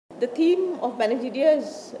The theme of Managedia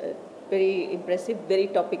is very impressive, very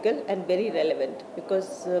topical and very relevant,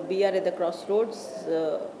 because we are at the crossroads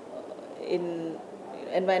in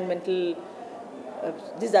environmental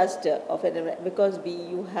disaster of because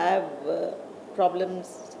you have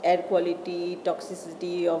problems, air quality,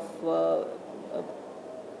 toxicity of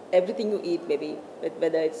everything you eat, maybe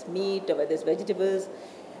whether it's meat or whether it's vegetables.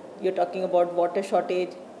 You're talking about water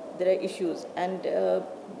shortage. There are issues, and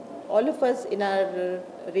all of us in our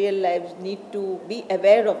real lives need to be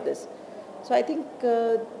aware of this. So I think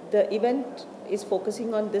the event is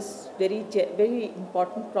focusing on this very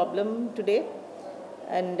important problem today,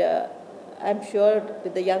 and I'm sure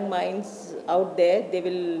with the young minds out there, they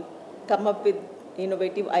will come up with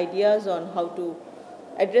innovative ideas on how to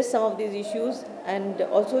address some of these issues, and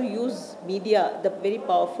also use media, the very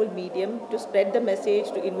powerful medium, to spread the message,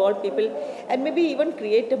 to involve people, and maybe even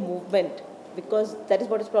create a movement, because that is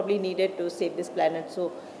what is probably needed to save this planet.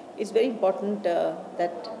 So it's very important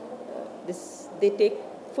that they take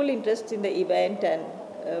full interest in the event, and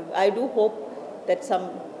I do hope that some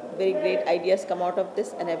very great ideas come out of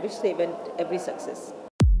this, and I wish the event every success.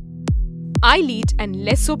 iLEAD and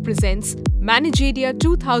Lesso presents Managedia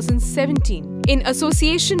 2017 in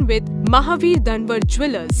association with Mahavir Danwar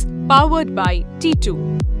Jewellers, powered by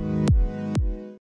T2.